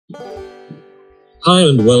Hi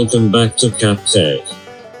and welcome back to CapTech.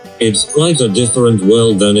 It's quite a different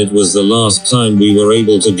world than it was the last time we were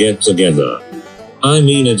able to get together. I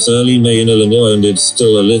mean, it's early May in Illinois and it's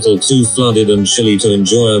still a little too flooded and chilly to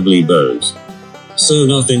enjoyably boat. So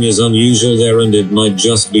nothing is unusual there, and it might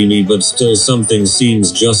just be me, but still something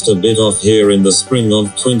seems just a bit off here in the spring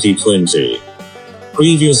of 2020.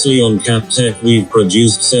 Previously on CapTech we've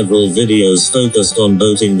produced several videos focused on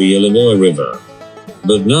boating the Illinois River.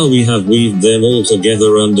 But now we have weaved them all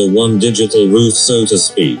together under one digital roof, so to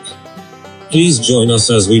speak. Please join us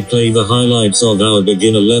as we play the highlights of our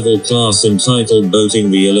beginner level class entitled Boating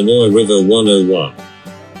the Illinois River 101.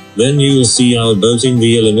 Then you'll see our Boating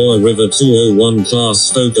the Illinois River 201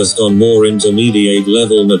 class focused on more intermediate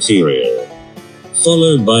level material.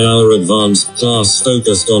 Followed by our advanced class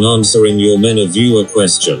focused on answering your many viewer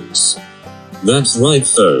questions. That's right,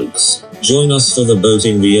 folks. Join us for the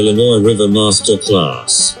Boating the Illinois River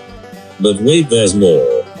Masterclass. But wait, there's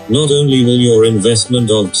more. Not only will your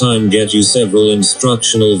investment of time get you several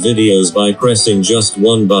instructional videos by pressing just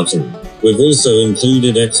one button, we've also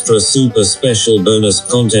included extra super special bonus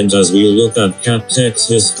content as we'll look at CapTech's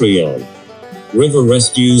history on river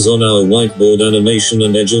rescues on our whiteboard animation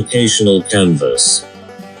and educational canvas.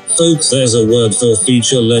 Folks, there's a word for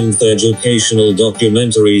feature-length educational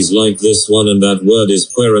documentaries like this one, and that word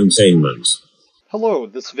is QUARANT-ERTAINMENT. Hello,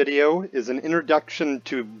 this video is an introduction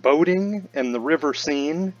to boating and the river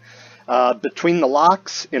scene between the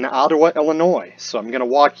locks in Ottawa, Illinois. So I'm going to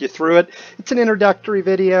walk you through it. It's an introductory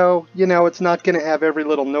video. You know, it's not going to have every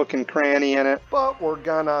little nook and cranny in it, but we're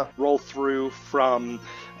going to roll through from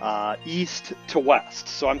east to west.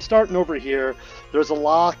 So I'm starting over here. There's a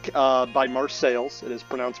lock by Marseilles. It is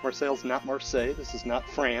pronounced Marseilles, not Marseille. This is not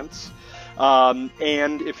France.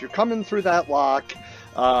 And if you're coming through that lock,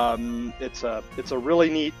 it's a really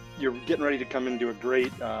neat, you're getting ready to come into a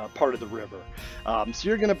great part of the river. So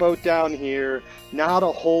you're going to boat down here, not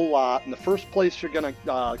a whole lot, and the first place you're going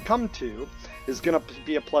to come to is going to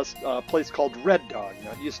be a place called Red Dog.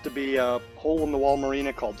 Now, it used to be a hole-in-the-wall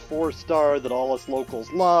marina called 4-Star that all us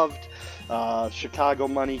locals loved. Chicago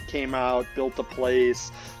money came out, built a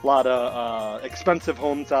place, a lot of expensive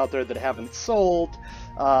homes out there that haven't sold.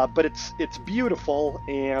 But it's beautiful,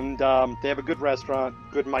 and they have a good restaurant,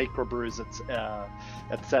 good microbrews,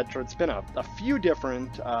 etc. It's been a few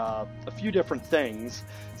different things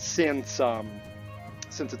since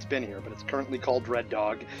it's been here, but it's currently called Red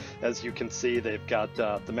Dog. As you can see, they've got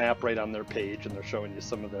the map right on their page, and they're showing you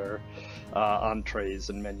some of their entrees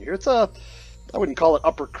and menu here. It's I wouldn't call it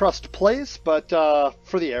upper crust place, but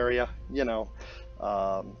for the area, you know,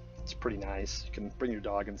 it's pretty nice. You can bring your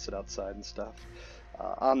dog and sit outside and stuff.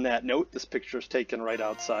 On that note, this picture is taken right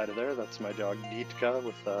outside of there. That's my dog Ditka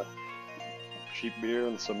with cheap beer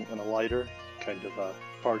and a lighter, kind of a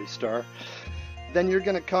party star. Then you're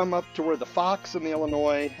going to come up to where the Fox and the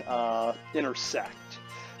Illinois intersect.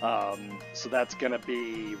 So that's going to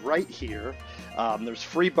be right here. There's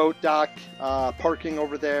free boat dock parking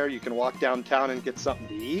over there. You can walk downtown and get something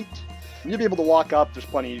to eat. You'll be able to walk up. There's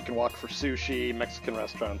plenty. You can walk for sushi, Mexican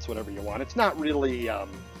restaurants, whatever you want. It's not really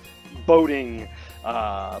boating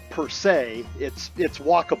per se. It's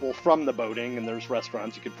walkable from the boating, and there's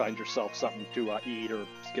restaurants. You can find yourself something to eat or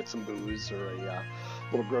get some booze or a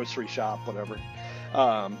little grocery shop, whatever.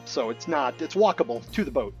 So it's walkable to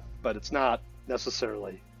the boat, but it's not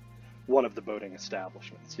necessarily one of the boating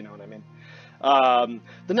establishments, you know what I mean?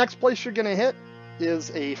 The next place you're going to hit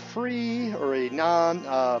is a free or a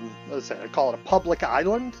I call it a public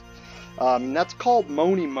island. And that's called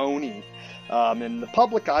Moni Moni. And the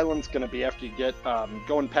public island's going to be after you get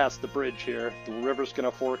going past the bridge here. The river's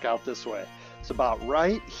going to fork out this way. It's about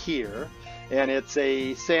right here, and it's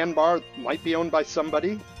a sandbar. Might be owned by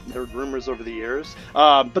somebody. Heard rumors over the years.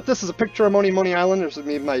 But this is a picture of Moni Moni Island. There's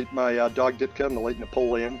me, my dog Ditka, and the late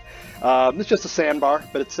Napoleon. It's just a sandbar,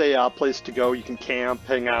 but it's a place to go. You can camp,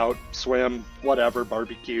 hang out, swim, whatever,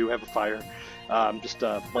 barbecue, have a fire. Just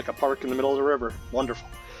like a park in the middle of the river. Wonderful.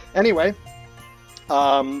 Anyway,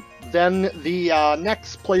 then the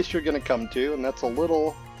next place you're going to come to, and that's a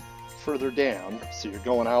little further down, so you're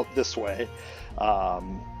going out this way.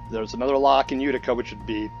 There's another lock in Utica, which would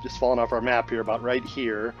be just falling off our map here, about right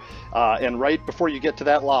here. And right before you get to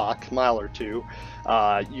that lock, a mile or two,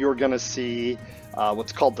 you're going to see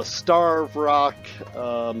what's called the Starve Rock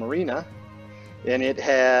Marina. And it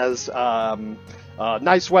has a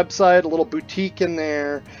nice website, a little boutique in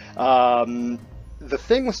there. The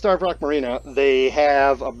thing with Starve Rock Marina, they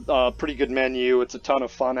have a pretty good menu. It's a ton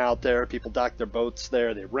of fun out there. People dock their boats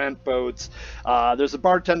there. They rent boats. There's a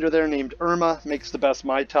bartender there named Irma, makes the best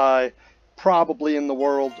Mai Tai. probably in the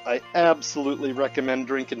world. I absolutely recommend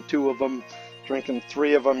drinking 2 of them. Drinking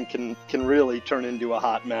 3 of them can really turn into a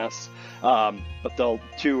hot mess. But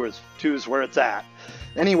 2 is where it's at.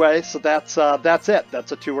 Anyway, so that's it.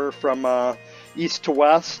 That's a tour from east to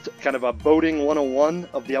west, kind of a boating 101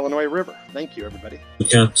 of the Illinois River. Thank you, everybody.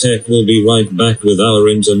 CapTech will be right back with our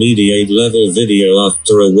intermediate level video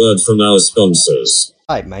after a word from our sponsors.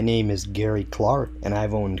 Hi, my name is Gary Clark, and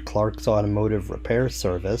I've owned Clark's Automotive Repair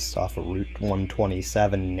Service off of Route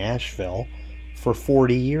 127 in Nashville for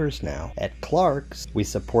 40 years now. At Clark's, we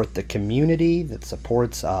support the community that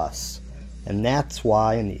supports us. And that's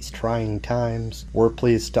why, in these trying times, we're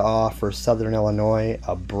pleased to offer Southern Illinois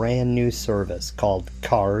a brand new service called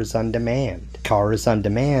Cars on Demand. Cars on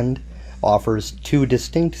Demand offers 2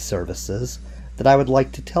 distinct services that I would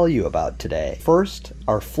like to tell you about today. First,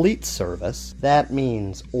 our fleet service. That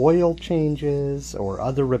means oil changes or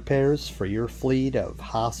other repairs for your fleet of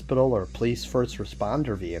hospital or police first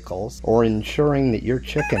responder vehicles, or ensuring that your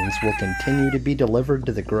chickens will continue to be delivered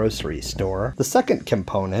to the grocery store. The second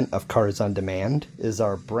component of Cars on Demand is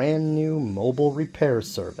our brand new mobile repair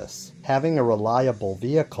service. Having a reliable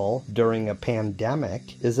vehicle during a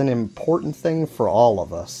pandemic is an important thing for all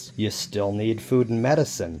of us. You still need food and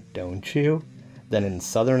medicine, don't you? Then in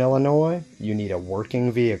Southern Illinois, you need a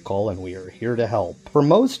working vehicle, and we are here to help. For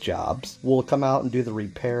most jobs, we'll come out and do the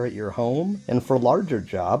repair at your home, and for larger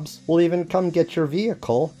jobs, we'll even come get your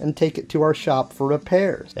vehicle and take it to our shop for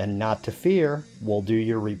repairs. And not to fear, we'll do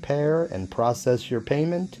your repair and process your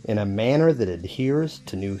payment in a manner that adheres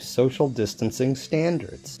to new social distancing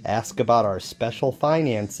standards. Ask about our special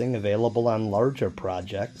financing available on larger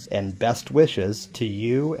projects, and best wishes to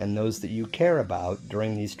you and those that you care about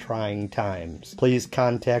during these trying times. Please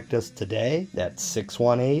contact us today at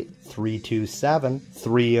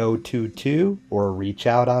 618-327-3022 or reach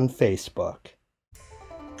out on Facebook.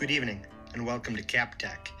 Good evening and welcome to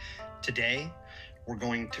CapTech. Today we're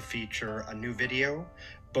going to feature a new video,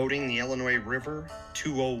 Boating the Illinois River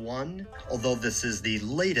 201. Although this is the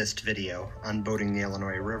latest video on boating the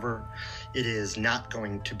Illinois River, it is not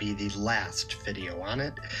going to be the last video on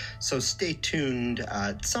it. So stay tuned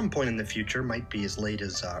at some point in the future, might be as late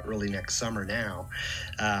as early next summer now,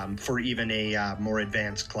 for even a more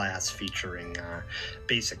advanced class featuring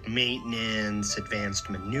basic maintenance, advanced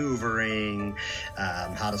maneuvering,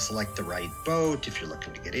 how to select the right boat if you're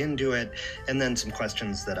looking to get into it, and then some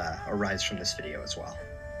questions that arise from this video as well.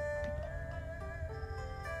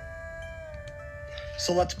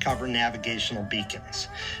 So let's cover navigational beacons.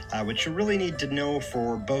 What you really need to know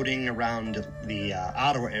for boating around the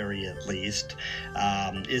Ottawa area at least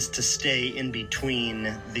is to stay in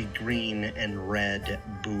between the green and red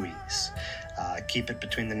buoys. Keep it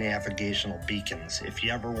between the navigational beacons. If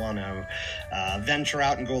you ever want to venture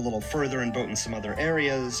out and go a little further and boat in some other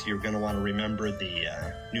areas, you're going to want to remember the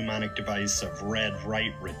mnemonic device of red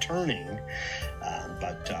right returning.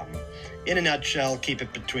 But in a nutshell, keep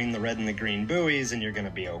it between the red and the green buoys and you're going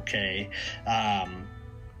to be okay.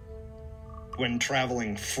 When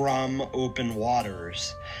traveling from open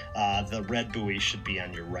waters, the red buoy should be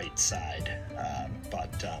on your right side.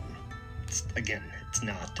 Again, it's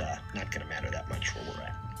not going to matter that much where we're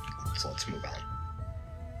at. So let's move on.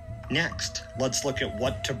 Next, let's look at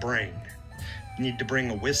what to bring. You need to bring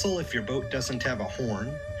a whistle if your boat doesn't have a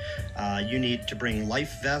horn. You need to bring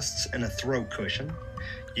life vests and a throw cushion.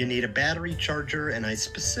 You need a battery charger, and I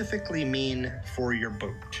specifically mean for your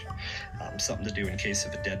boat. Something to do in case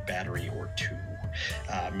of a dead battery or two.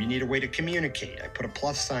 You need a way to communicate. I put a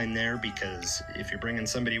plus sign there because if you're bringing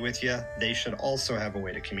somebody with you, they should also have a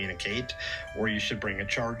way to communicate, or you should bring a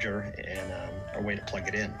charger and a way to plug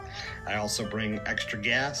it in. I also bring extra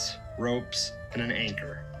gas, ropes, and an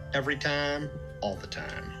anchor. Every time, all the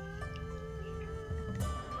time.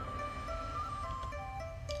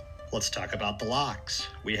 Let's talk about the locks.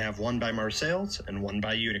 We have one by Marseilles and one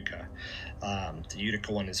by Utica. The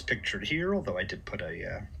Utica one is pictured here, although I did put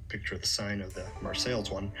a picture of the sign of the Marseilles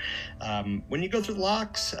one. When you go through the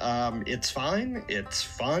locks, it's fine, it's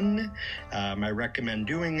fun. I recommend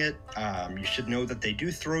doing it. You should know that they do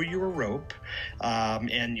throw you a rope,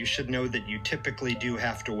 and you should know that you typically do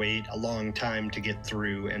have to wait a long time to get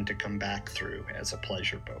through and to come back through as a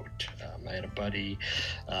pleasure boat. I had a buddy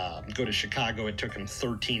go to Chicago. It took him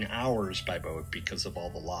 13 hours by boat because of all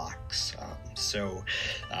the locks.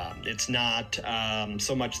 It's not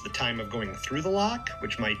so much the time of going through the lock,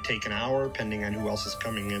 which might take an hour depending on who else is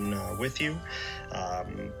coming in with you,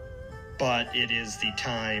 but it is the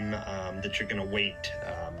time that you're going to wait,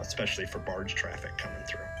 especially for barge traffic coming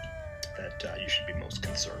through, that you should be most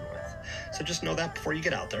concerned with. So just know that before you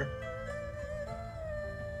get out there.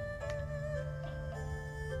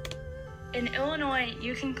 In Illinois,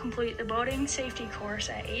 you can complete the boating safety course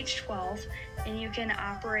at age 12, and you can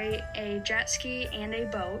operate a jet ski and a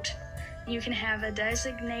boat. You can have a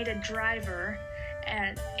designated driver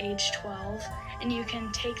at age 12, and you can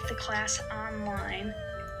take the class online,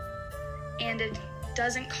 and it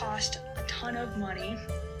doesn't cost a ton of money,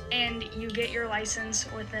 and you get your license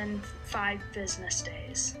within 5 business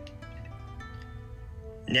days.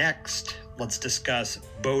 Next, let's discuss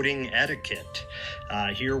boating etiquette.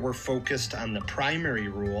 Here we're focused on the primary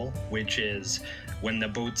rule, which is when the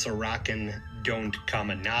boats are rockin', don't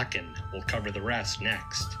come a knockin'. We'll cover the rest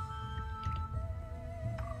next.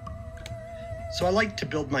 So I like to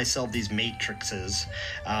build myself these matrices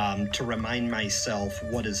to remind myself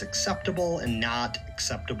what is acceptable and not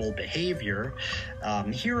acceptable behavior.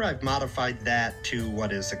 Here I've modified that to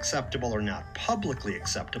what is acceptable or not publicly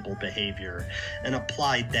acceptable behavior and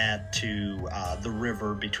applied that to the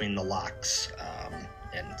river between the locks.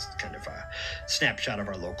 And it's kind of a snapshot of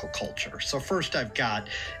our local culture. So first I've got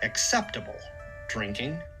acceptable: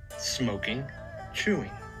 drinking, smoking,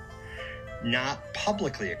 chewing. Not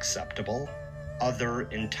publicly acceptable: other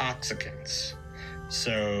intoxicants.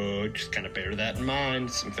 So just kind of bear that in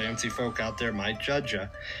mind. Some fancy folk out there might judge you.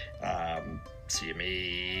 So you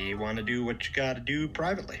may want to do what you got to do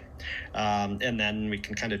privately. And then we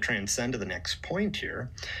can kind of transcend to the next point here.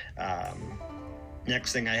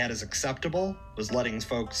 Next thing I had as acceptable was letting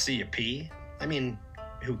folks see you pee. I mean,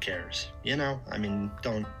 who cares? You know, I mean,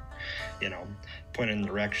 don't, you know, point in the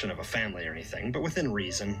direction of a family or anything, but within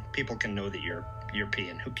reason, people can know that you're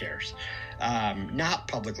peeing. Who cares? Not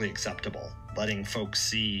publicly acceptable: letting folks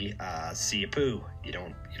see you poo. You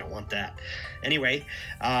don't want that. Anyway,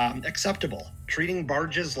 acceptable: treating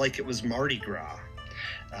barges like it was Mardi Gras.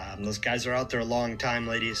 Those guys are out there a long time,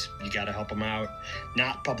 ladies. You got to help them out.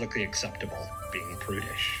 Not publicly acceptable: being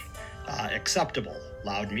prudish. Acceptable: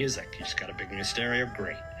 loud music. You just got a big new stereo.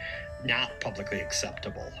 Great. Not publicly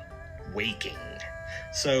acceptable: waking.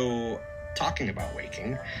 So, talking about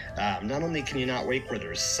waking, not only can you not wake where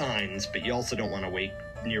there's signs, but you also don't want to wake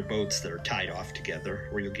near boats that are tied off together,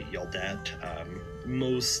 or you'll get yelled at.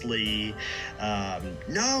 Mostly,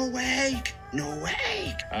 no wake, no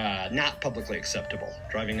wake. Not publicly acceptable: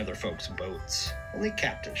 driving other folks' boats. Only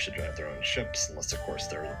captains should drive their own ships, unless of course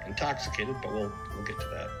they're intoxicated, but we'll get to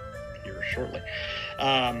that here shortly.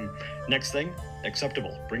 Next thing,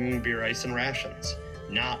 acceptable: bringing beer, ice, and rations.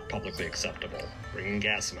 Not publicly acceptable: bringing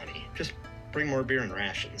gas money. Just bring more beer and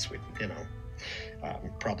rations. We, you know,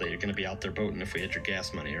 probably you're going to be out there boating if we had your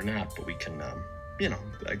gas money or not, but we can, you know,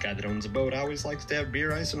 a guy that owns a boat always likes to have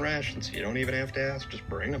beer, ice, and rations. You don't even have to ask, just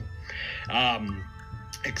bring them.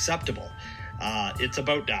 Acceptable: it's a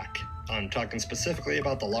boat dock. I'm talking specifically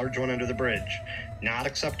about the large one under the bridge. Not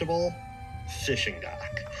acceptable: fishing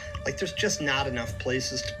dock. Like, there's just not enough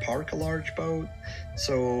places to park a large boat,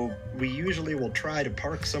 so we usually will try to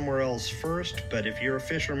park somewhere else first. But if you're a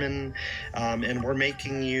fisherman and we're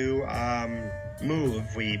making you move,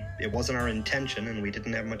 it wasn't our intention and we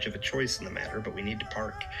didn't have much of a choice in the matter, but we need to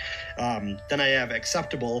park. Then I have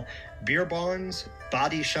acceptable: beer bongs,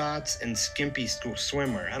 body shots, and skimpy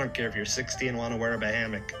swimwear. I don't care if you're 60 and want to wear a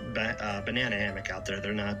banana hammock out there.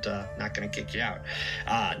 They're not going to kick you out.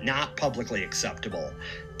 Not publicly acceptable: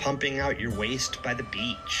 pumping out your waist by the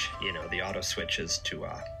beach. You know, the auto switches to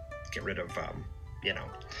get rid of, you know,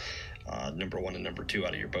 number 1 and number 2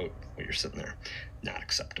 out of your boat when you're sitting there. Not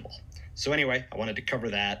acceptable. So anyway, I wanted to cover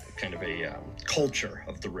that, kind of a culture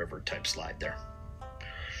of the river type slide there.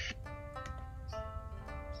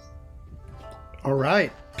 All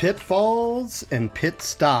right, pitfalls and pit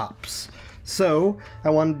stops. So I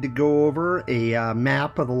wanted to go over a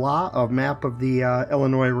map of the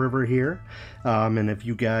Illinois River here, and if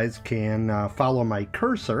you guys can follow my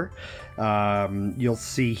cursor, you'll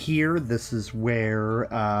see here this is where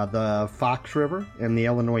the Fox River and the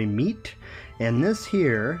Illinois meet, and this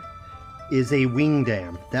here is a wing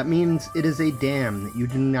dam. That means it is a dam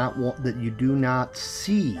that you do not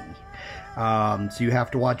see. So you have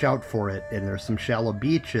to watch out for it, and there's some shallow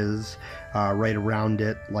beaches right around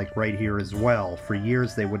it, like right here as well. For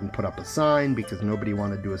years they wouldn't put up a sign because nobody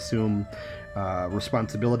wanted to assume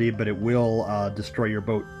responsibility, but it will destroy your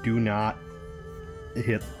boat. Do not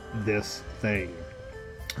hit this thing.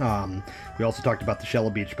 We also talked about the shallow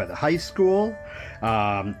beach by the high school.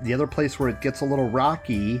 The other place where it gets a little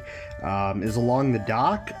rocky is along the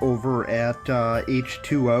dock over at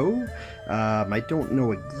H2O. I don't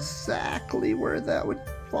know exactly where that would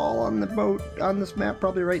fall on the boat on this map,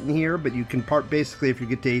 probably right in here, but you can park basically if you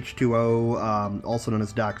get to H2O, also known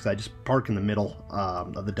as dockside, just park in the middle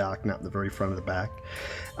of the dock, not in the very front of the back.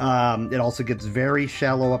 It also gets very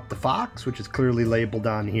shallow up the Fox, which is clearly labeled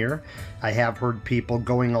on here. I have heard people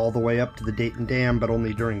going all the way up to the Dayton Dam, but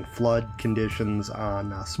only during flood conditions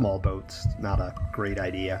on small boats. Not a great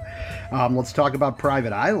idea. Let's talk about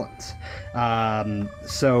private islands.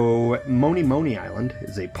 So Moni Moni Island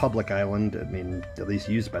is a public island, I mean, at least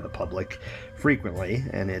used by the public frequently,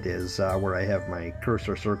 and it is where I have my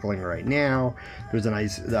cursor circling right now. There's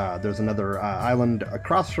there's another island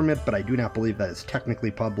across from it, but I do not believe that is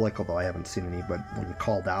technically public, although I haven't seen anyone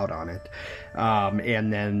called out on it.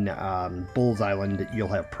 And then Bulls Island, you'll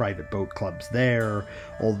have private boat clubs there,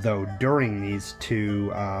 although during these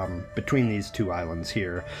two, between these two islands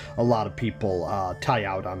here, a lot of people tie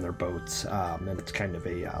out on their boats, and it's kind of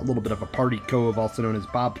a little bit of a party cove, also known as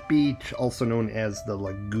Bob's Beach, also known as the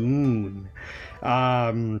Lagoon.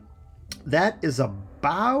 That is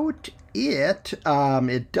about it.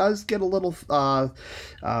 It does get a little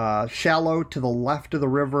shallow to the left of the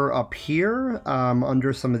river up here,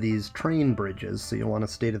 under some of these train bridges, so you'll want to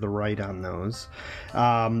stay to the right on those.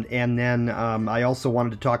 And then I also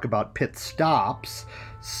wanted to talk about pit stops.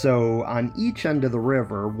 So on each end of the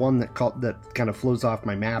river, one that kind of flows off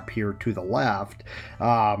my map here to the left,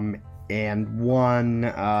 and one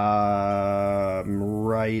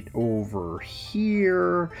right over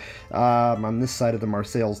here on this side of the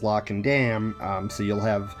Marseilles Lock and Dam. So you'll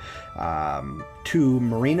have two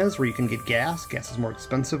marinas where you can get gas. Gas is more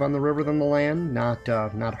expensive on the river than the land, not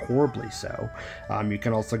horribly so. You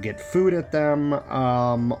can also get food at them,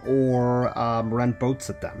 or rent boats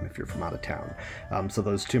at them if you're from out of town. So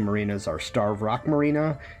those two marinas are Starve Rock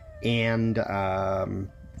Marina and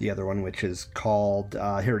the other one, which is called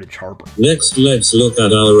Heritage Harbor. Next, let's look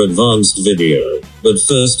at our advanced video, but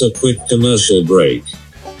first a quick commercial break.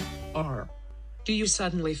 Do you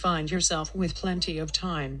suddenly find yourself with plenty of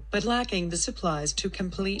time, but lacking the supplies to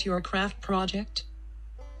complete your craft project?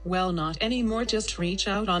 Well, not anymore. Just reach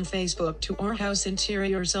out on Facebook to Our House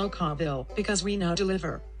Interiors Oakville, because we now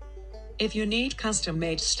deliver. If you need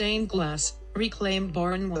custom-made stained glass, reclaimed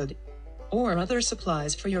barn wood, or other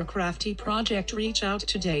supplies for your crafty project, reach out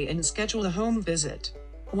today and schedule a home visit.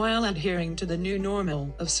 While adhering to the new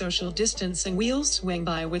normal of social distancing, we'll swing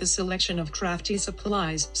by with a selection of crafty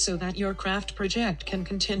supplies so that your craft project can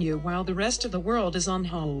continue while the rest of the world is on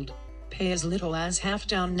hold. Pay as little as half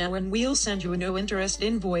down now and we'll send you a no-interest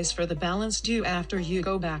invoice for the balance due after you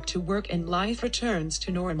go back to work and life returns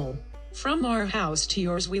to normal. From our house to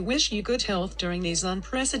yours, we wish you good health during these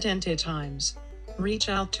unprecedented times. Reach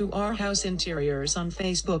out to Our House Interiors on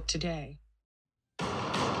Facebook today.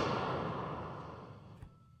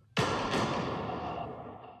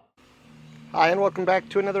 Hi, and welcome back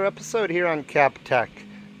to another episode here on Cap Tech.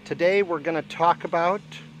 Today we're going to talk about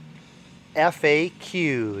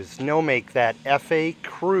FAQs. No, make that FA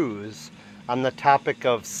cruise on the topic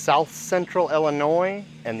of South Central Illinois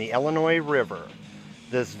and the Illinois River.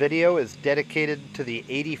 This video is dedicated to the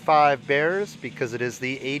 85 Bears because it is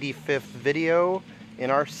the 85th video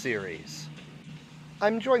in our series.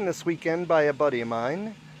 I'm joined this weekend by a buddy of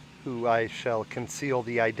mine who I shall conceal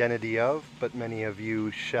the identity of, but many of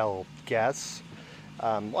you shall guess.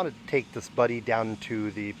 Wanted to take this buddy down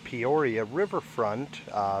to the Peoria riverfront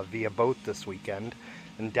via boat this weekend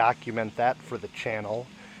and document that for the channel.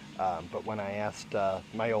 But when I asked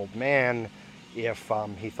my old man if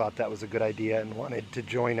he thought that was a good idea and wanted to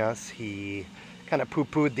join us, he kind of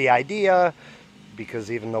poo-pooed the idea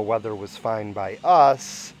because even though weather was fine by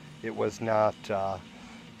us, it was not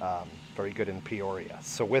very good in Peoria.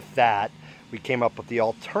 So with that, we came up with the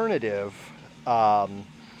alternative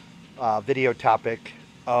video topic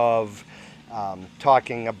of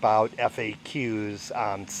talking about FAQs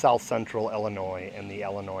on South Central Illinois and the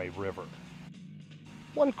Illinois River.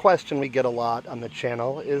 One question we get a lot on the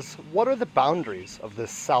channel is, what are the boundaries of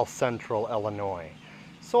this South Central Illinois?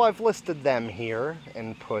 So I've listed them here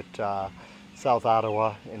and put South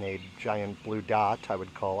Ottawa in a giant blue dot. I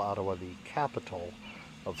would call Ottawa the capital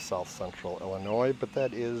of South Central Illinois, but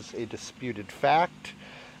that is a disputed fact.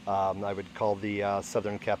 I would call the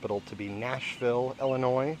southern capital to be Nashville,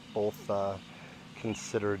 Illinois, both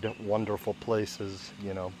considered wonderful places,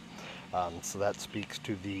 you know. So that speaks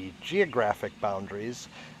to the geographic boundaries.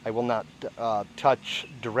 I will not touch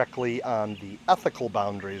directly on the ethical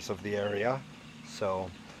boundaries of the area,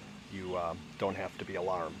 so you don't have to be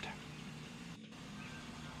alarmed.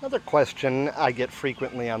 Another question I get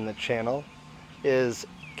frequently on the channel is,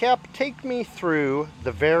 Cap, take me through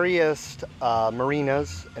the various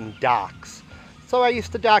marinas and docks. So I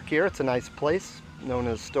used to dock here. It's a nice place. known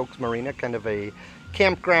as Stokes Marina, kind of a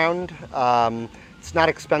campground. It's not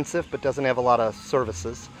expensive, but doesn't have a lot of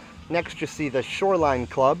services. Next, you see the Shoreline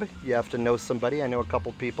Club. You have to know somebody. I know a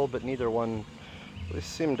couple people, but neither one really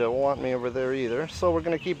seem to want me over there either. So we're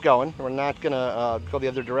going to keep going. We're not going to go the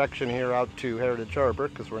other direction here out to Heritage Harbor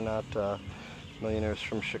because we're not millionaires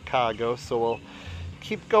from Chicago. So we'll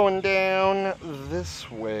keep going down this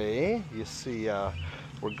way. You see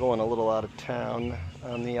we're going a little out of town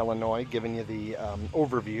on the Illinois, giving you the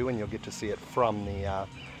overview, and you'll get to see it from the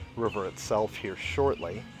river itself here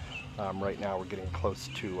shortly. Right now we're getting close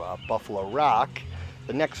to Buffalo Rock.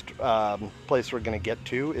 The next place we're going to get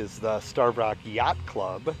to is the Starved Rock Yacht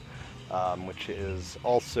Club, which is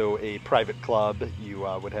also a private club. You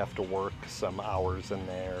would have to work some hours in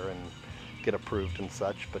there and get approved and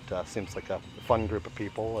such, but seems like a fun group of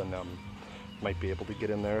people, and might be able to get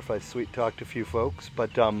in there if I sweet talked a few folks.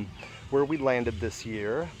 But where we landed this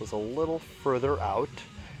year was a little further out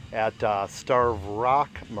at Starved Rock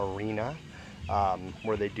Marina,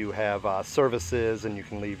 where they do have services, and you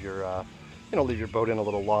can leave your leave your boat in a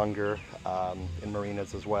little longer in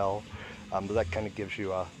marinas as well. But that kind of gives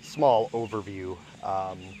you a small overview,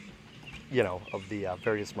 of the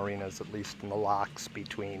various marinas, at least in the locks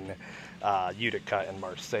between Utica and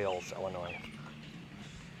Marseilles, Illinois.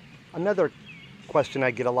 Another question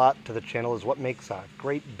I get a lot to the channel is what makes a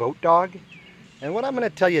great boat dog? And what I'm going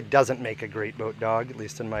to tell you doesn't make a great boat dog, at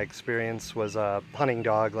least in my experience, was a hunting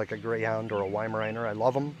dog like a Greyhound or a Weimaraner. I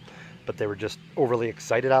love them, but they were just overly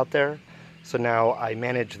excited out there. So now I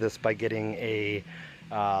manage this by getting a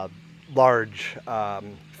large,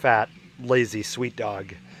 fat, lazy sweet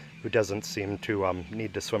dog who doesn't seem to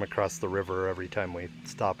need to swim across the river every time we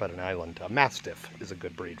stop at an island. A Mastiff is a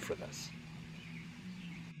good breed for this.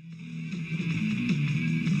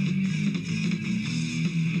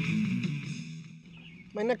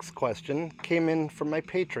 My next question came in from my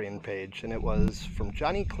Patreon page, and it was from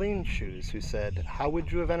Johnny Clean Shoes, who said, how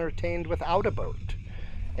would you have entertained without a boat?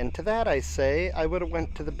 And to that I say, I would have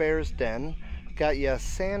went to the Bear's Den, got you a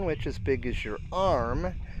sandwich as big as your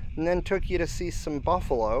arm, and then took you to see some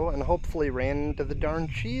buffalo, and hopefully ran into the darn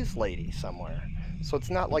cheese lady somewhere. So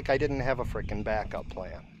it's not like I didn't have a frickin' backup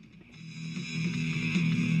plan.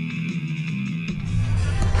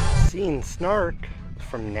 Scene Snark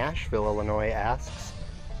from Nashville, Illinois asks,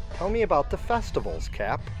 tell me about the festivals,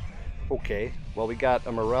 Cap. Okay, well, we got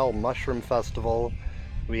a Morel Mushroom Festival.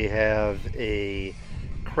 We have a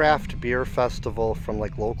craft beer festival from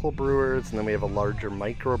like local brewers, and then we have a larger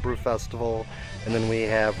microbrew festival, and then we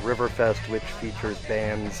have Riverfest, which features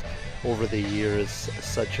bands over the years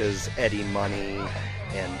such as Eddie Money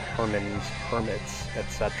and Herman's Hermits,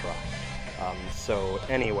 etc. So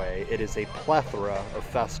anyway, it is a plethora of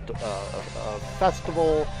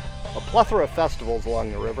festivals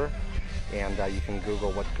along the river, and you can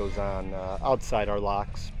Google what goes on outside our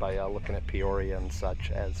locks by looking at Peoria and such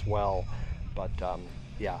as well. But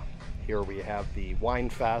yeah, here we have the Wine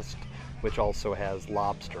Fest, which also has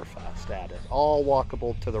Lobster Fest added. All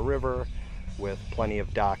walkable to the river with plenty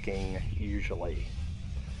of docking usually.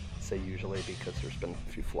 I say usually because there's been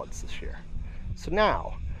a few floods this year. So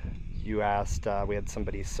now, you asked, we had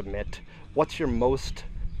somebody submit, what's your most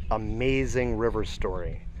amazing river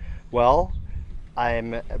story? Well,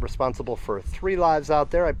 I'm responsible for 3 lives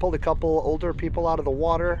out there. I pulled a couple older people out of the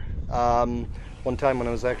water. One time when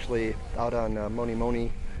I was actually out on Moni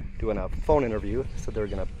Moni doing a phone interview, they said they were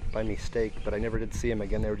going to buy me steak, but I never did see them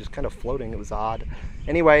again. They were just kind of floating. It was odd.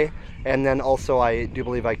 Anyway, and then also I do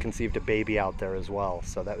believe I conceived a baby out there as well.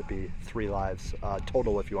 So that would be 3 lives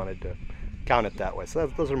total if you wanted to count it that way. So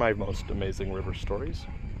those are my most amazing river stories.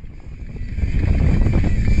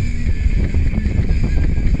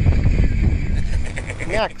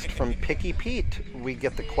 Next, from Picky Pete, we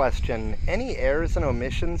get the question, any errors and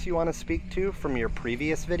omissions you want to speak to from your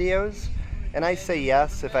previous videos? And I say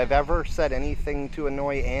yes. If I've ever said anything to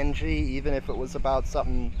annoy Angie, even if it was about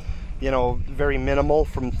something, very minimal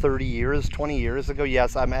from 30 years, 20 years ago,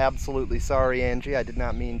 yes, I'm absolutely sorry, Angie. I did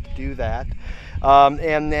not mean to do that.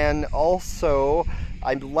 And then also,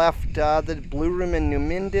 I left the Blue Room in New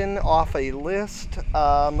Minden off a list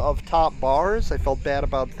of top bars. I felt bad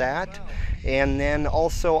about that. And then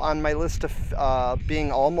also on my list of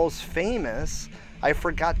being almost famous, I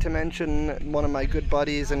forgot to mention one of my good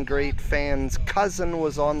buddies and great fans' cousin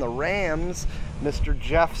was on the Rams, Mr.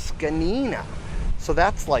 Jeff Scanina. So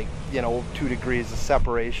that's like, 2 degrees of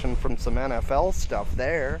separation from some NFL stuff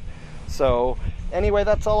there. So anyway,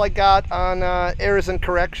 that's all I got on errors and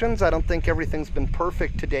corrections. I don't think everything's been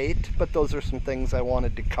perfect to date, but those are some things I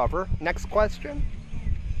wanted to cover. Next question.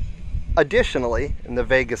 Additionally, in the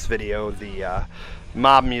Vegas video, the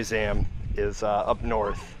Mob Museum is up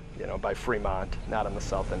north, you know, by Fremont, not on the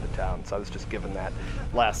south end of town. So I was just given that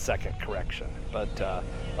last second correction. But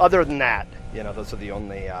other than that, you know, those are the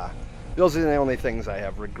only things I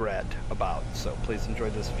have regret about. So please enjoy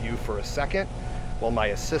this view for a second while my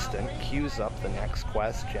assistant queues up the next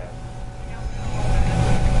question.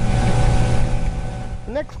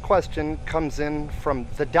 The next question comes in from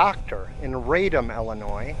the doctor in Radom,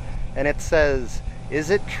 Illinois, and it says, is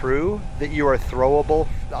it true that you are unthrowable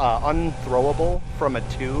from a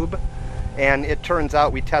tube? And it turns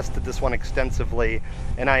out we tested this one extensively,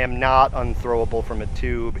 and I am not unthrowable from a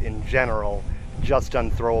tube in general, just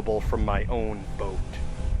unthrowable from my own boat.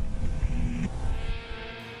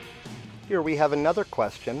 Here we have another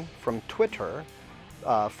question from Twitter,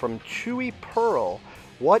 from Chewy Pearl.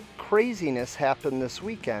 What craziness happened this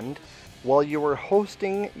weekend while you were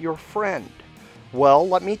hosting your friend? Well,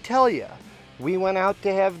 let me tell you. We went out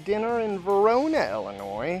to have dinner in Verona,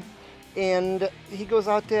 Illinois, and he goes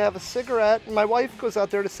out to have a cigarette, and my wife goes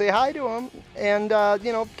out there to say hi to him, and,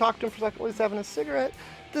 you know, talk to him for a second while he's having a cigarette.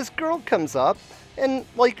 This girl comes up and,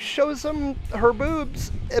 like, shows him her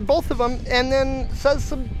boobs, both of them, and then says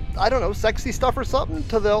some, I don't know, sexy stuff or something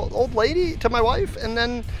to the old lady, to my wife, and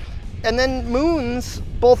then moons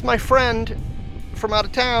both my friend from out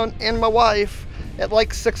of town and my wife at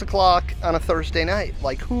like 6 o'clock on a Thursday night.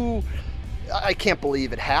 Like, who? I can't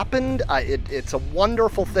believe it happened. It's a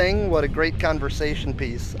wonderful thing. What a great conversation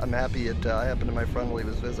piece. I'm happy it happened to my friend while he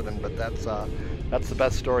was visiting, but that's the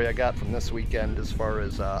best story I got from this weekend as far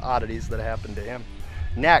as oddities that happened to him.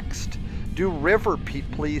 Next, do river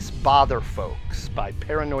police bother folks? By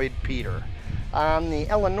Paranoid Peter. On the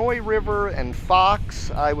Illinois River and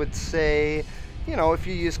Fox, I would say, you know, if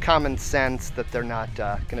you use common sense, that they're not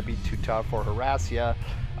going to be too tough or harass you.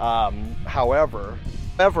 However,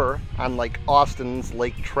 on like Austin's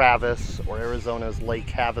Lake Travis or Arizona's Lake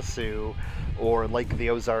Havasu or Lake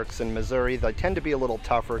the Ozarks in Missouri, they tend to be a little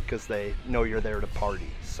tougher because they know you're there to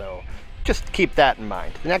party. So just keep that in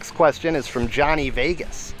mind. The next question is from Johnny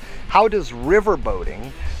Vegas. How does river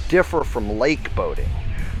boating differ from lake boating?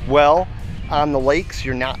 Well, on the lakes,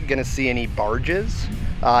 you're not going to see any barges.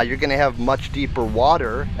 You're going to have much deeper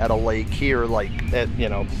water at a lake here, like at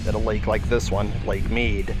a lake like this one, Lake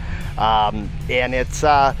Mead, and it's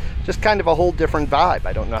just kind of a whole different vibe.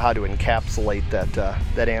 I don't know how to encapsulate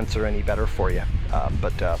that answer any better for you,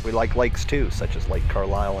 but we like lakes too, such as Lake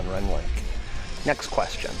Carlisle and Wren Lake. Next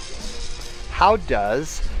question: how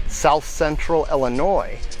does South Central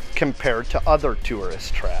Illinois compare to other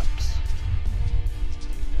tourist traps?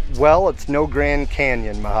 Well, it's no Grand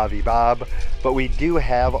Canyon, Mojave Bob, but we do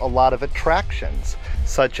have a lot of attractions,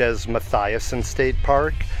 such as Mathiasen State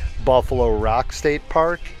Park, Buffalo Rock State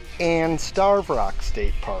Park, and Starve Rock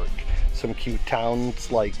State Park. Some cute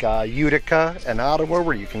towns like Utica and Ottawa,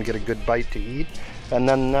 where you can get a good bite to eat, and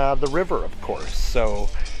then the river, of course. So,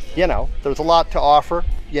 you know, there's a lot to offer,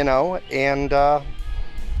 you know, and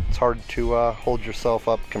it's hard to hold yourself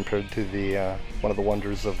up compared to the one of the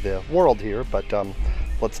wonders of the world here, but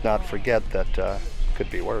let's not forget that could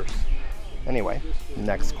be worse. Anyway,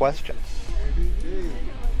 next question.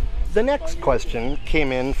 The next question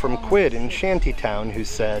came in from Quid in Shantytown, who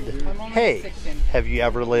said, hey, have you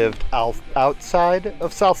ever lived outside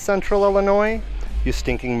of South Central Illinois, you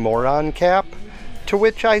stinking moron cap? To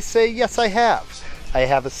which I say, yes, I have. I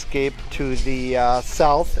have escaped to the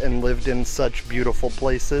south and lived in such beautiful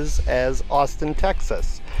places as Austin,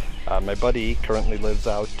 Texas. My buddy currently lives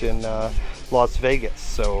out in Las Vegas,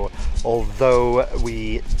 so although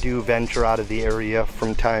we do venture out of the area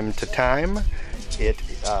from time to time,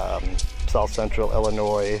 South Central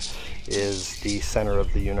Illinois is the center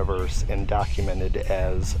of the universe and documented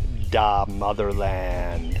as da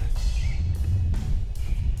motherland.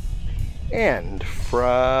 And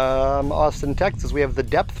from Austin, Texas, we have the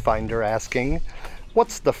Depth Finder asking,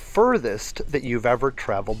 what's the furthest that you've ever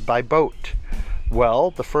traveled by boat?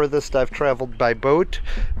 Well, the furthest I've traveled by boat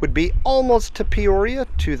would be almost to Peoria,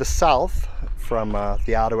 to the south from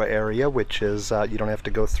the Ottawa area, which is, you don't have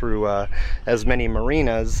to go through as many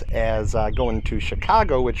marinas as going to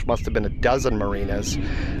Chicago, which must have been a dozen marinas,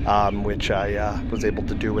 which I was able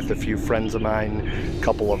to do with a few friends of mine, a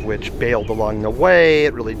couple of which bailed along the way.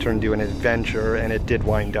 It really turned into an adventure, and it did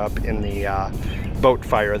wind up in the boat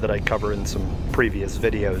fire that I cover in some previous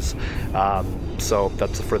videos. So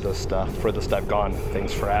that's the furthest I've gone.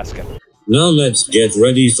 Thanks for asking. Now let's get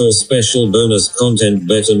ready for special bonus content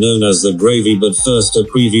better known as the gravy, but first a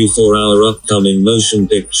preview for our upcoming motion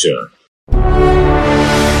picture.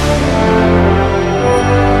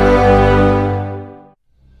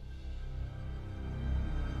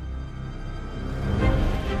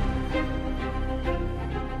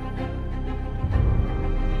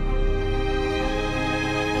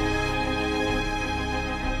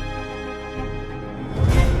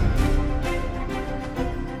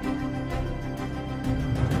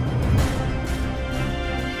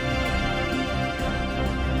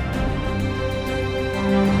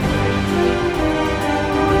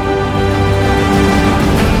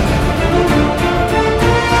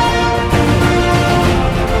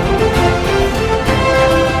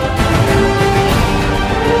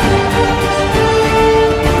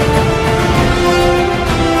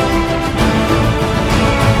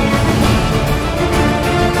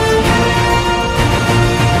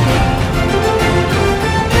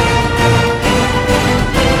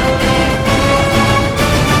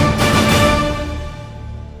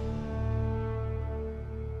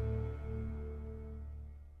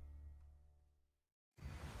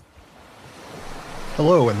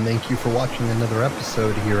 Hello, and thank you for watching another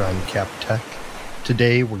episode here on CapTech.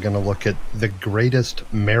 Today we're going to look at the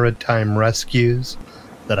greatest maritime rescues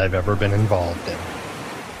that I've ever been involved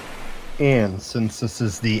in. And since this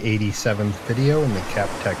is the 87th video in the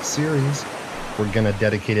CapTech series, we're going to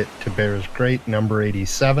dedicate it to Bear's great number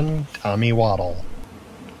 87, Tommy Waddle.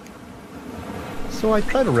 So I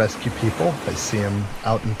try to rescue people. I see them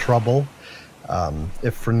out in trouble,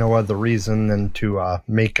 if for no other reason than to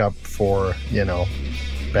make up for,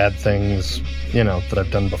 bad things, that I've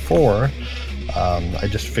done before. I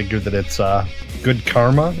just figure that it's good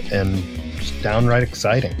karma and just downright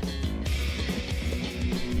exciting.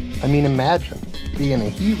 I mean, imagine being a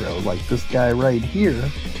hero like this guy right here,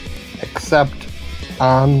 except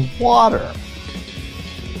on water.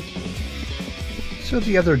 So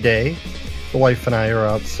the other day, the wife and I are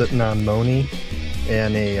out sitting on Moni,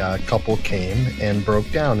 and a couple came and broke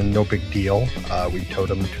down, and no big deal. We towed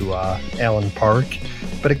them to Allen Park,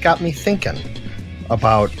 but it got me thinking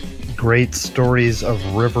about great stories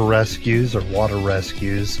of river rescues or water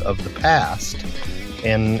rescues of the past,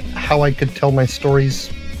 and how I could tell my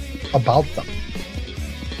stories about them.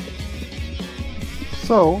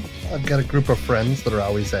 So I've got a group of friends that are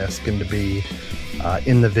always asking to be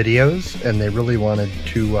in the videos, and they really wanted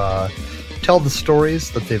to tell the stories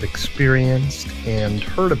that they've experienced and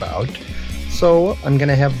heard about. So I'm going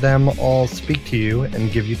to have them all speak to you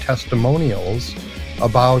and give you testimonials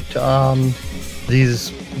about these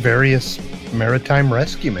various maritime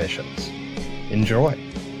rescue missions. Enjoy.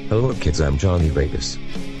 Hello kids, I'm Johnny Vegas.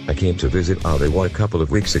 I came to visit Ottawa a couple of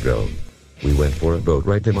weeks ago. We went for a boat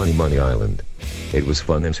ride to Money Island. It was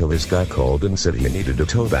fun until this guy called and said he needed a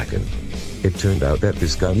tow back in. It turned out that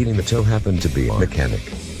this guy needing the tow happened to be a mechanic.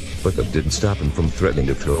 But that didn't stop him from threatening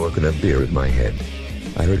to throw a can of beer at my head.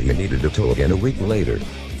 I heard he needed a tow again a week later.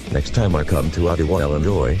 Next time I come to Ottawa,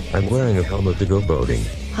 Illinois, I'm wearing a helmet to go boating.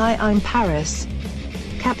 Hi, I'm Paris.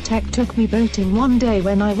 CapTech took me boating one day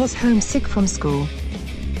when I was homesick from school.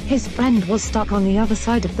 His friend was stuck on the other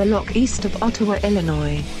side of the lock east of Ottawa,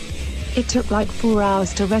 Illinois. It took like 4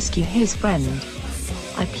 hours to rescue his friend.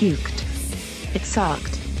 I puked. It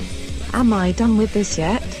sucked. Am I done with this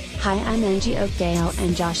yet? Hi, I'm Angie Oakdale,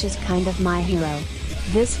 and Josh is kind of my hero.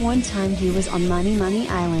 This one time he was on Money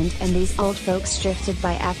Island and these old folks drifted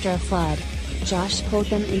by after a flood. Josh pulled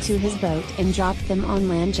them into his boat and dropped them on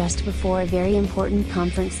land just before a very important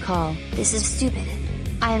conference call. This is stupid.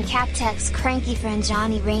 I am CapTech's cranky friend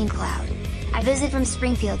Johnny Raincloud. I visit from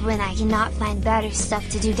Springfield when I cannot find better stuff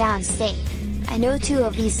to do downstate. I know 2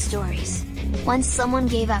 of these stories. Once someone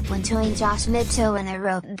gave up when towing Josh mid-tow and their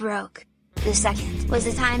rope broke. The second was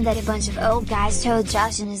the time that a bunch of old guys towed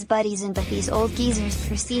Josh and his buddies in, but these old geezers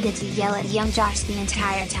proceeded to yell at young Josh the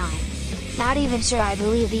entire time. Not even sure I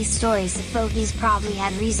believe these stories. The folkies probably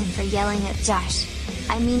had reason for yelling at Josh.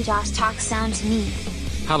 I mean, Josh talks sound to me.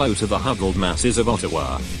 Hello to the huddled masses of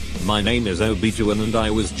Ottawa. My name is Obi-Wan and I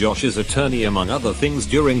was Josh's attorney among other things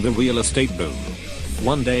during the real estate boom.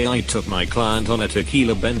 One day I took my client on a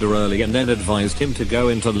tequila bender early and then advised him to go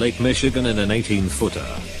into Lake Michigan in an 18-footer.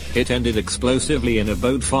 It ended explosively in a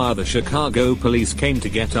boat fire. The Chicago police came to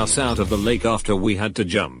get us out of the lake after we had to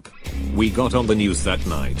jump. We got on the news that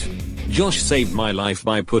night. Josh saved my life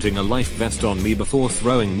by putting a life vest on me before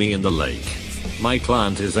throwing me in the lake. My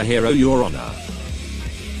client is a hero, Your Honor.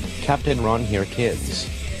 Captain Ron here, kids.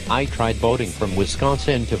 I tried boating from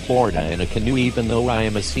Wisconsin to Florida in a canoe even though I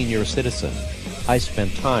am a senior citizen. I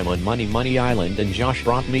spent time on Money Island and Josh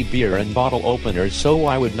brought me beer and bottle openers so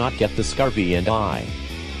I would not get the scurvy and I.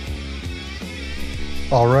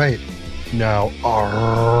 Alright, now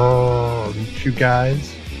aren't you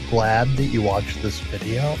guys glad that you watched this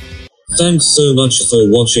video? Thanks so much for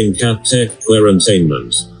watching CapTech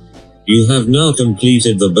QUARANT-ERTAINMENT. You have now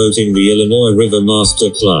completed the Boating the Illinois River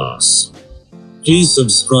Masterclass. Please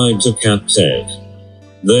subscribe to CapTech.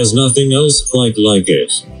 There's nothing else quite like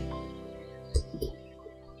it.